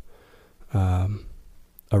real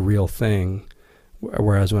thing,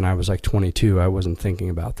 whereas when I was 22, I wasn't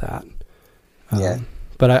thinking about that. Yeah.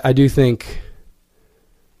 But I do think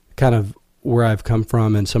kind of where I've come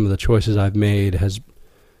from and some of the choices I've made has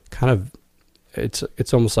kind of,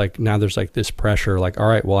 it's almost now there's this pressure, all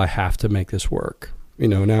right, well, I have to make this work.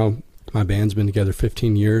 Now my band's been together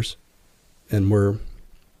 15 years, and we're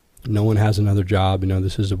No one has another job.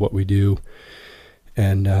 This is what we do.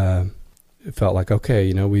 And it felt like,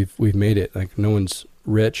 okay, we've made it. Like, no one's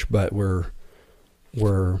rich, but we're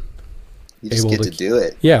you just get to do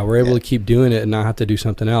it. Yeah, we're able to keep doing it and not have to do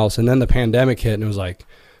something else. And then the pandemic hit, and it was like,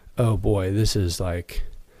 oh boy, this is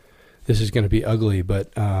going to be ugly.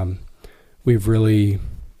 But we've really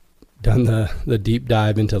done the deep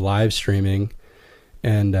dive into live streaming,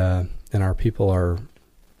 and our people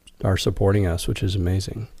are supporting us, which is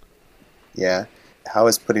amazing. Yeah. How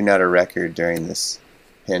has putting out a record during this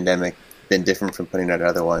pandemic been different from putting out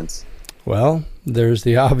other ones? Well, there's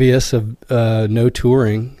the obvious of no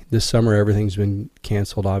touring. This summer, everything's been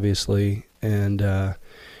canceled, obviously. And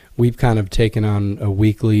we've kind of taken on a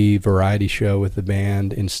weekly variety show with the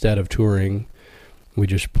band instead of touring. We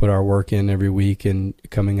just put our work in every week and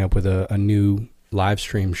coming up with a new live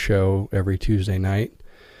stream show every Tuesday night.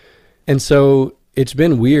 And so it's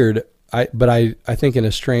been weird, but I think in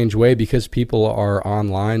a strange way, because people are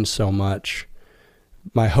online so much.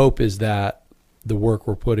 My hope is that the work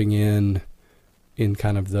we're putting in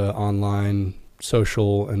kind of the online,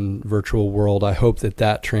 social, and virtual world, I hope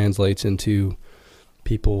that translates into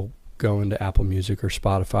people going to Apple Music or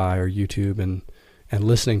Spotify or YouTube and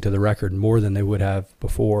listening to the record more than they would have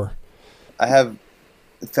before. I have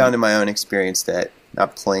found in my own experience that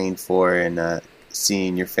not playing for and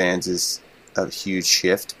seeing your fans is a huge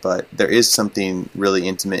shift, but there is something really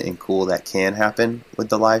intimate and cool that can happen with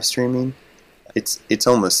the live streaming. It's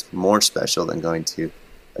almost more special than going to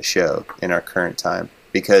a show in our current time,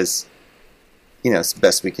 because it's the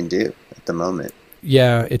best we can do at the moment.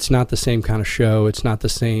 Yeah, it's not the same kind of show. It's not the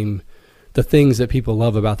same. The things that people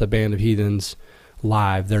love about the band of Heathens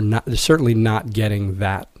live, they're certainly not getting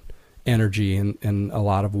that energy and a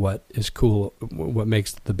lot of what is cool, what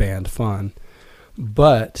makes the band fun.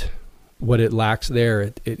 But what it lacks there,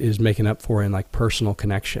 it is making up for in like personal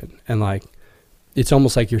connection. And like, it's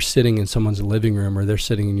almost like you're sitting in someone's living room, or they're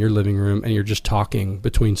sitting in your living room, and you're just talking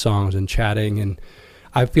between songs and chatting. And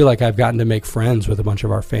I feel like I've gotten to make friends with a bunch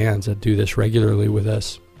of our fans that do this regularly with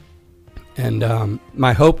us. And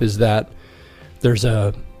my hope is that there's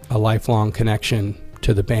a lifelong connection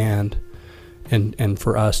to the band and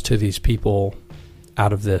for us to these people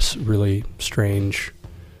out of this really strange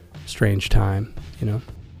time,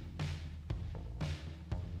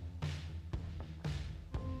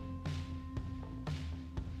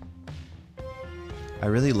 I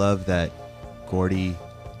really love that Gordy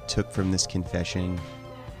took from this confession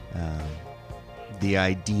the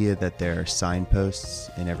idea that there are signposts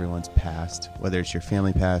in everyone's past, whether it's your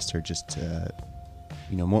family past or just,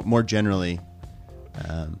 more generally,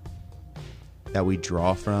 that we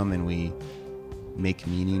draw from and we make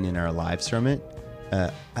meaning in our lives from it.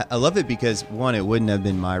 I love it because, one, it wouldn't have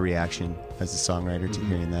been my reaction as a songwriter to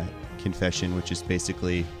hearing that confession, which is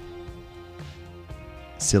basically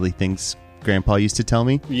silly things Grandpa used to tell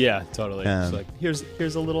me. Yeah, totally. It's like,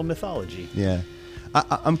 here's a little mythology. Yeah.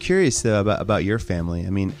 I'm curious, though, about your family. I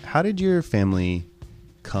mean, how did your family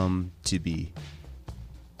come to be?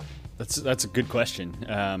 That's a good question.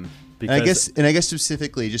 Because I guess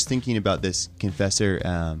specifically, just thinking about this confessor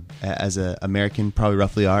as an American, probably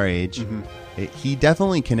roughly our age, he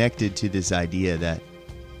definitely connected to this idea that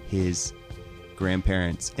his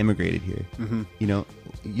grandparents immigrated here.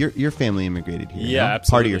 Your family immigrated here. Yeah,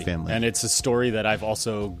 absolutely. Part of your family. And it's a story that I've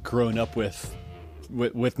also grown up with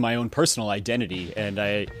my own personal identity.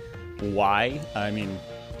 And why? I mean,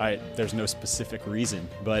 there's no specific reason,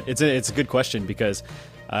 but it's a good question because,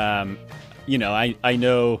 I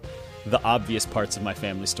know the obvious parts of my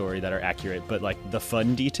family story that are accurate, but like the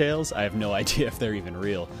fun details, I have no idea if they're even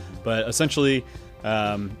real. But essentially,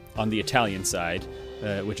 on the Italian side,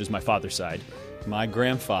 which is my father's side, my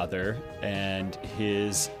grandfather and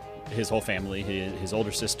his whole family, his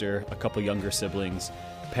older sister, a couple younger siblings,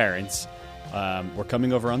 parents, were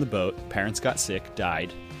coming over on the boat. Parents got sick,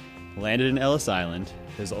 died, landed in Ellis Island.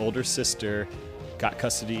 His older sister got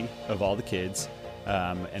custody of all the kids,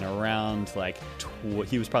 and around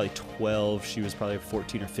he was probably 12, she was probably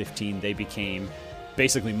 14 or 15. They became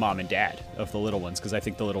basically mom and dad of the little ones, because I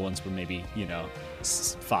think the little ones were maybe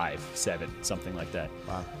 5, 7, something like that.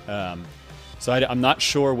 Wow. So I'm not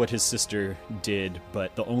sure what his sister did,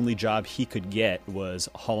 but the only job he could get was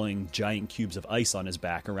hauling giant cubes of ice on his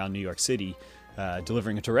back around New York City,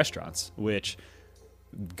 delivering it to restaurants, which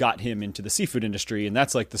got him into the seafood industry. And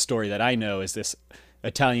that's like the story that I know, is this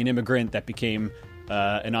Italian immigrant that became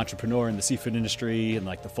an entrepreneur in the seafood industry and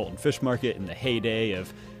like the Fulton Fish Market in the heyday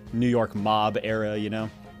of New York mob era,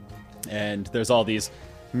 And there's all these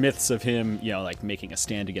myths of him, you know, like making a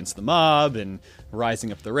stand against the mob and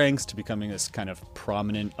rising up the ranks to becoming this kind of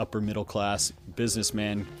prominent upper middle class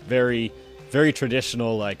businessman. Very, very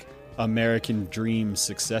traditional, like American dream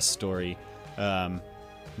success story.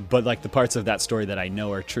 But like the parts of that story that I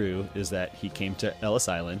know are true is that he came to Ellis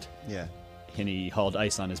Island. Yeah. And he hauled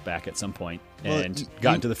ice on his back at some point Well, and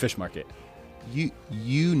got into the fish market.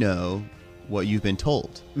 You know what you've been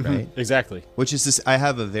told, right? Exactly. Which is this. I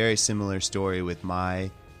have a very similar story with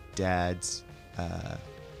my dad's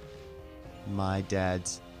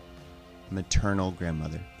maternal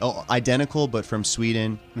grandmother. Oh, identical, but from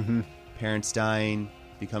Sweden. Mm-hmm. Parents dying,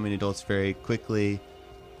 becoming adults very quickly,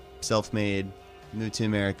 self-made, moved to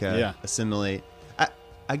America, assimilate.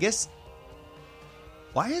 I guess,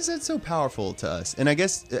 why is that so powerful to us? And I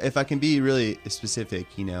guess if I can be really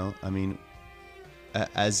specific, you know, I mean,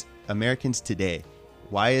 as Americans today,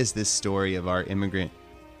 why is this story of our immigrant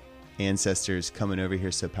ancestors coming over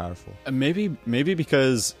here so powerful? Maybe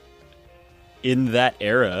because in that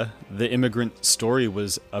era, the immigrant story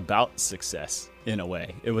was about success in a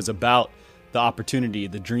way. It was about the opportunity,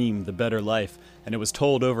 the dream, the better life, and it was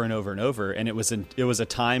told over and over and over. And it was a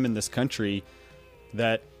time in this country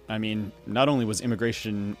that, I mean, not only was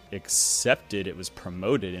immigration accepted, it was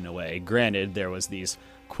promoted in a way. Granted, there was these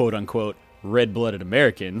quote unquote red-blooded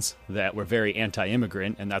Americans that were very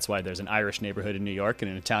anti-immigrant, and that's why there's an Irish neighborhood in New York and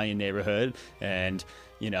an Italian neighborhood and,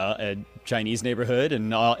 you know, a Chinese neighborhood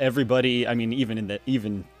and everybody. I mean,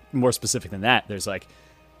 even more specific than that, there's like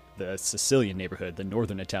the Sicilian neighborhood, the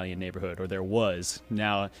northern Italian neighborhood, or there was.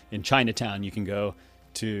 Now in Chinatown, you can go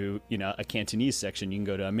to, you know, a Cantonese section, you can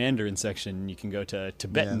go to a Mandarin section, you can go to a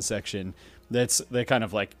Tibetan section. They kind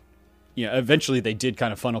of like, you know, eventually they did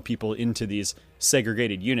kind of funnel people into these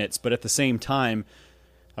segregated units, but at the same time,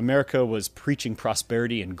 America was preaching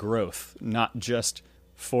prosperity and growth, not just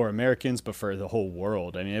for Americans, but for the whole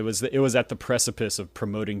world. I mean, it was at the precipice of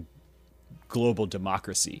promoting global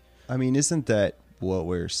democracy. I mean, isn't that what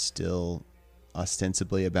we're still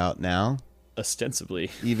ostensibly about now?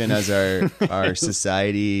 Ostensibly. Even as our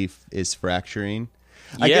society is fracturing.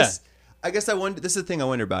 I guess I wonder, this is the thing I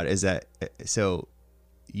wonder about is that, so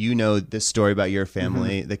you know this story about your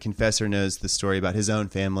family. Mm-hmm. The confessor knows the story about his own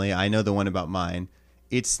family. I know the one about mine.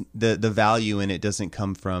 It's the value in it doesn't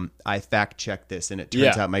come from, I fact checked this and it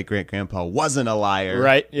turns out my great grandpa wasn't a liar.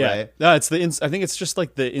 Right. Yeah. Right? No, I think it's just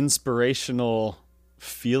like the inspirational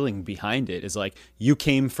feeling behind it is like, you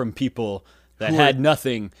came from people that had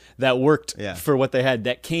nothing, that worked for what they had,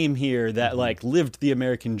 that came here, that like lived the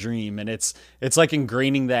American dream. And it's like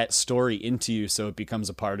ingraining that story into you so it becomes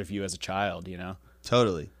a part of you as a child, you know?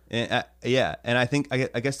 Totally. And, and I think,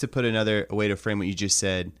 I guess to put another way to frame what you just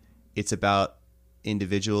said, it's about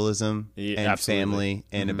individualism and family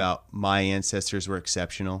and about my ancestors were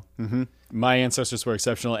exceptional. Mm-hmm. My ancestors were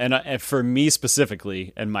exceptional. And for me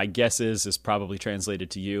specifically, and my guess is probably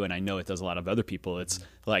translated to you, and I know it does a lot of other people, it's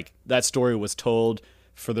like that story was told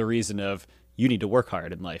for the reason of you need to work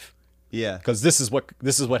hard in life. Yeah. Because this is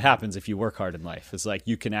what happens if you work hard in life. It's like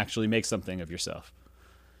you can actually make something of yourself.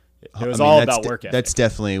 It was all about work ethic. That's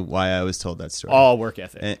definitely why I was told that story. All work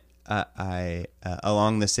ethic. And I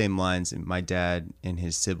along the same lines, my dad and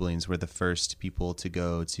his siblings were the first people to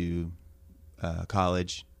go to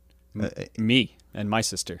college. Me and my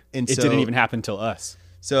sister. And it didn't even happen till us.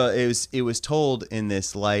 So it was told in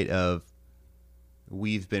this light of,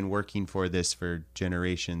 we've been working for this for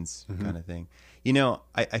generations, kind of thing. You know,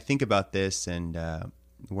 I think about this, and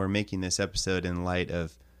we're making this episode in light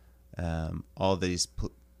of all these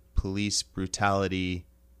police brutality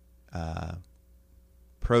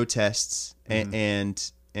protests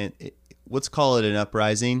and let's call it an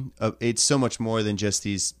uprising. It's so much more than just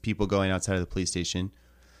these people going outside of the police station.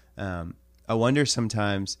 I wonder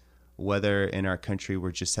sometimes whether in our country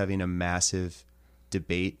we're just having a massive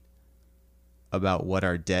debate about what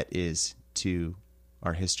our debt is to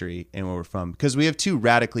our history and where we're from, because we have two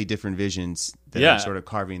radically different visions that are sort of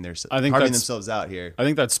carving themselves out here. I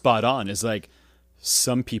think that's spot on. Is like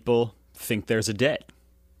some people think there's a debt,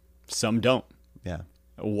 some don't. Yeah.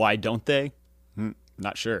 Why don't they?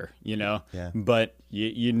 Not sure, you know. Yeah. But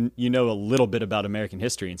you know a little bit about American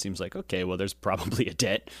history and it seems like, okay, well, there's probably a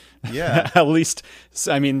debt. Yeah. At least,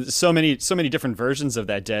 I mean, so many different versions of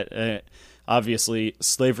that debt. Obviously,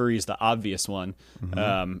 slavery is the obvious one.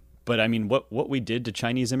 But I mean, what we did to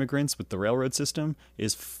Chinese immigrants with the railroad system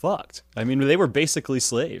is fucked. I mean, they were basically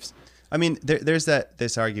slaves. I mean, there's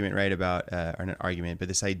this argument, right, about or not argument, but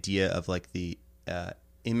this idea of like the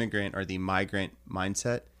immigrant or the migrant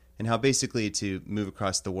mindset, and how basically to move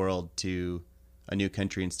across the world to a new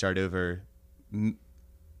country and start over,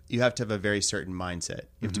 you have to have a very certain mindset.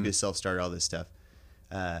 You have to be a self-starter, all this stuff.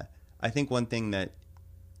 I think one thing that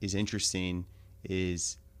is interesting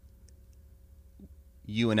is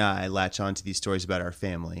you and I latch on to these stories about our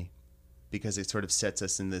family because it sort of sets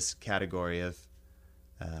us in this category of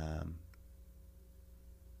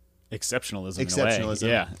exceptionalism. In a way.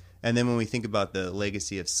 Yeah. And then when we think about the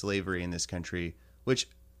legacy of slavery in this country, which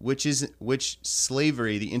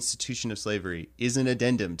slavery, the institution of slavery, is an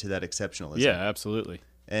addendum to that exceptionalism. Yeah, absolutely.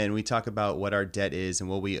 And we talk about what our debt is and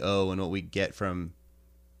what we owe and what we get from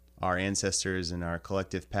our ancestors and our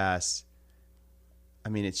collective past. I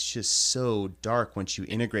mean, it's just so dark once you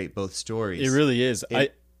integrate both stories. It really is.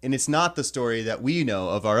 And it's not the story that we know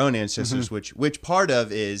of our own ancestors, which part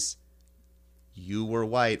of is you were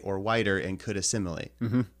white or whiter and could assimilate.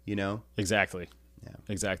 You know? Exactly. Yeah.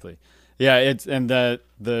 Exactly. Yeah. And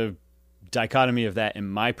the dichotomy of that in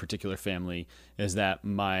my particular family is that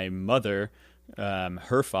my mother,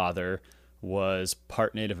 her father was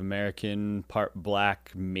part Native American, part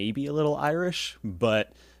black, maybe a little Irish,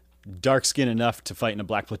 but dark skin enough to fight in a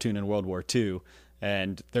black platoon in World War II.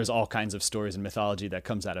 And there's all kinds of stories and mythology that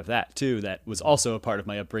comes out of that too. That was also a part of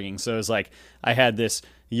my upbringing. So it's like I had this: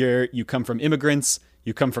 you come from immigrants,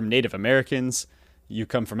 you come from Native Americans, you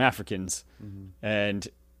come from Africans, and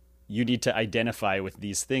you need to identify with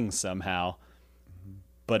these things somehow.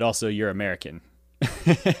 But also you're American,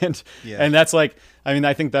 and that's like, I mean,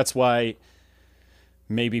 I think that's why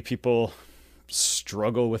maybe people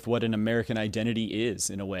struggle with what an American identity is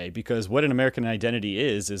in a way, because what an American identity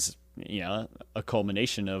is, you know, a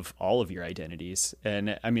culmination of all of your identities.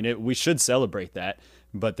 And I mean, we should celebrate that,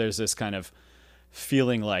 but there's this kind of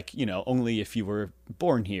feeling like, you know, only if you were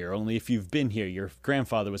born here, only if you've been here, your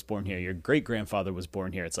grandfather was born here, your great grandfather was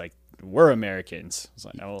born here. It's like, we're Americans. It's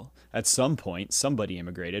like, well, at some point, somebody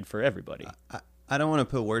immigrated for everybody. I don't want to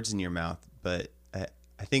put words in your mouth, but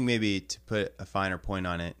I think maybe to put a finer point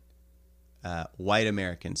on it, white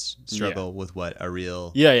Americans struggle with what a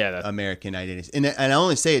real American identity is. And I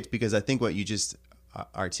only say it because I think what you just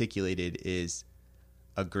articulated is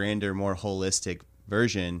a grander, more holistic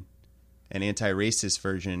version, an anti-racist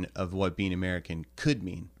version of what being American could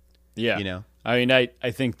mean. Yeah. You know? I mean,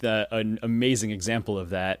 I think that an amazing example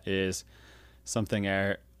of that is something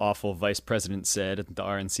our awful vice president said at the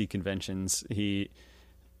RNC conventions. He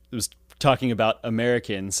was talking about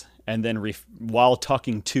Americans, and then while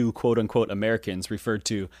talking to quote unquote Americans, referred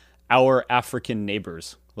to our African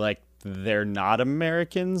neighbors like they're not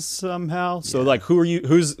Americans somehow. So like, who are you?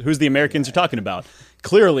 Who's the Americans you're talking about?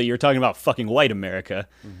 Clearly, you're talking about fucking white America.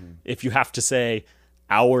 If you have to say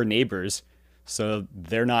our neighbors, so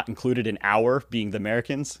they're not included in our being the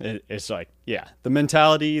Americans. It's like, yeah, the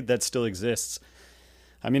mentality that still exists.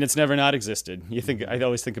 I mean, it's never not existed. I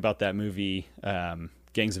always think about that movie,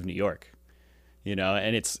 Gangs of New York, you know,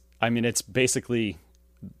 and it's basically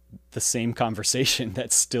the same conversation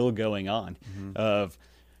that's still going on of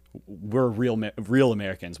we're real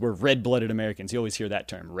Americans. We're red-blooded Americans. You always hear that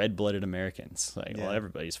term, red-blooded Americans. Like, well,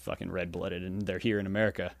 everybody's fucking red-blooded and they're here in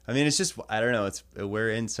America. I mean, it's just, I don't know.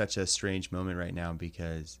 We're in such a strange moment right now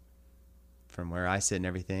because from where I sit and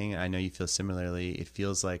everything, I know you feel similarly. It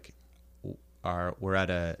feels like we're at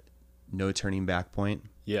a no turning back point.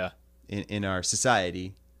 Yeah. In our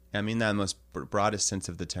society. I mean, that most broadest sense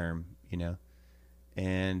of the term, you know,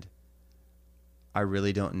 and I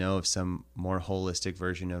really don't know if some more holistic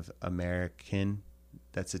version of American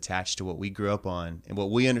that's attached to what we grew up on and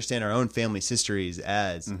what we understand our own family's histories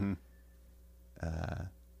as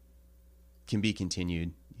can be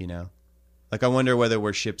continued, you know? Like, I wonder whether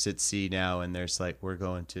we're ships at sea now and there's like, we're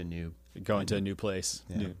going to a new place.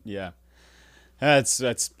 Yeah. That's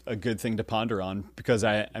a good thing to ponder on, because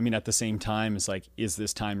I mean, at the same time, it's like, is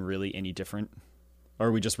this time really any different? Or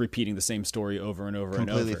are we just repeating the same story over and over and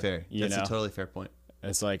over? Completely fair. That's a totally fair point.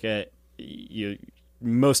 It's like,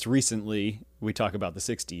 most recently we talk about the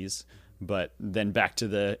 60s, but then back to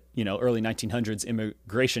the, you know, early 1900s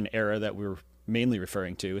immigration era that we're mainly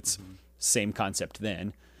referring to. It's same concept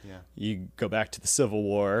then. Yeah. You go back to the Civil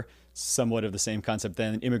War, somewhat of the same concept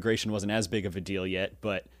then. Immigration wasn't as big of a deal yet,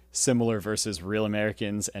 but similar versus real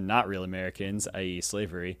Americans and not real Americans, i.e.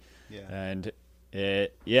 slavery. Yeah. And I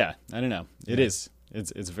don't know. It is.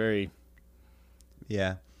 It's very...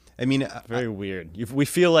 Yeah. I mean... very weird. We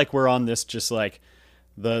feel like we're on this just like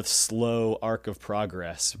the slow arc of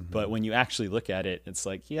progress. But when you actually look at it, it's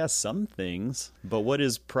like, yeah, some things. But what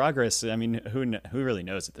is progress? I mean, who really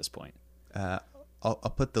knows at this point?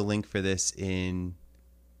 I'll put the link for this in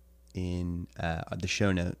the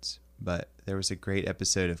show notes. But there was a great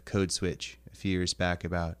episode of Code Switch a few years back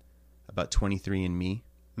about 23andMe.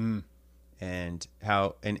 And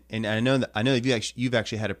how and I know that you've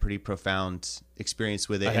actually had a pretty profound experience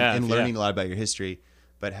with it and learning a lot about your history.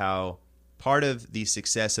 but how part of the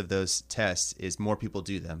success of those tests is more people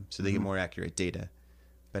do them, so they get more accurate data.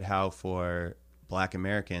 But how for Black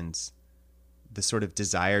Americans, the sort of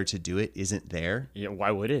desire to do it isn't there. Yeah,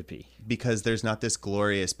 why would it be? Because there's not this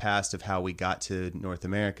glorious past of how we got to North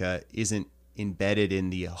America isn't embedded in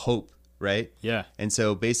the hope, right? Yeah. And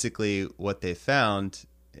so basically what they found,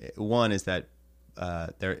 one is that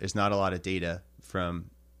there is not a lot of data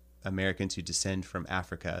from Americans who descend from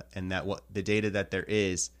Africa, and that what the data that there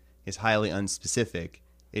is highly unspecific.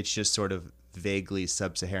 It's just sort of vaguely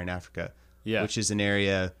sub-Saharan Africa, which is an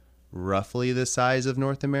area roughly the size of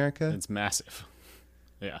North America. It's massive.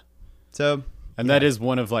 Yeah. So, and that is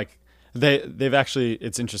one of like, they've actually,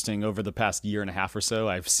 it's interesting, over the past year and a half or so,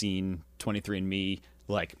 I've seen 23andMe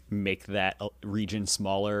like make that region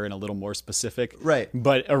smaller and a little more specific. Right.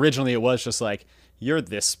 But originally it was just like, you're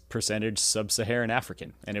this percentage sub-Saharan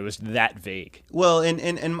African, and it was that vague. Well,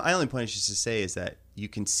 and my only point is just to say is that you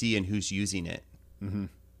can see in who's using it,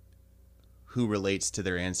 who relates to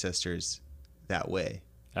their ancestors that way.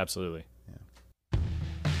 Absolutely. Yeah.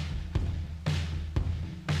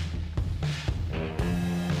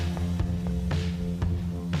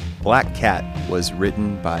 Black Cat was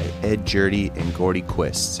written by Ed Jurdy and Gordy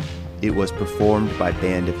Quist. It was performed by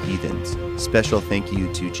Band of Heathens. Special thank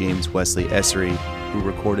you to James Wesley Essery, who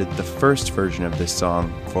recorded the first version of this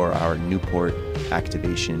song for our Newport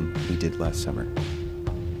activation we did last summer.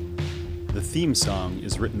 The theme song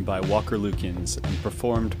is written by Walker Lukens and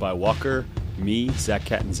performed by Walker, me, Zach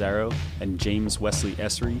Catanzaro, and James Wesley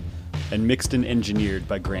Essery, and mixed and engineered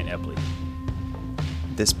by Grant Ebley.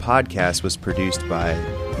 This podcast was produced by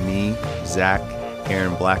me, Zach,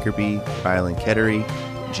 Aaron Blackerby, Rylan Kettery,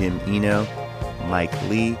 Jim Eno, Mike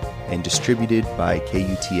Lee, and distributed by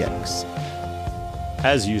KUTX.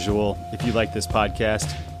 As usual, if you like this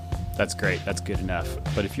podcast, that's great. That's good enough.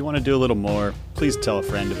 But if you want to do a little more, please tell a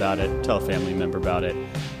friend about it, tell a family member about it,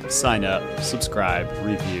 sign up, subscribe,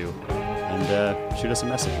 review, and shoot us a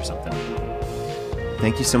message or something.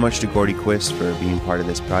 Thank you so much to Gordy Quist for being part of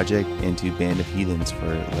this project, and to Band of Heathens for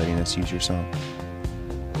letting us use your song.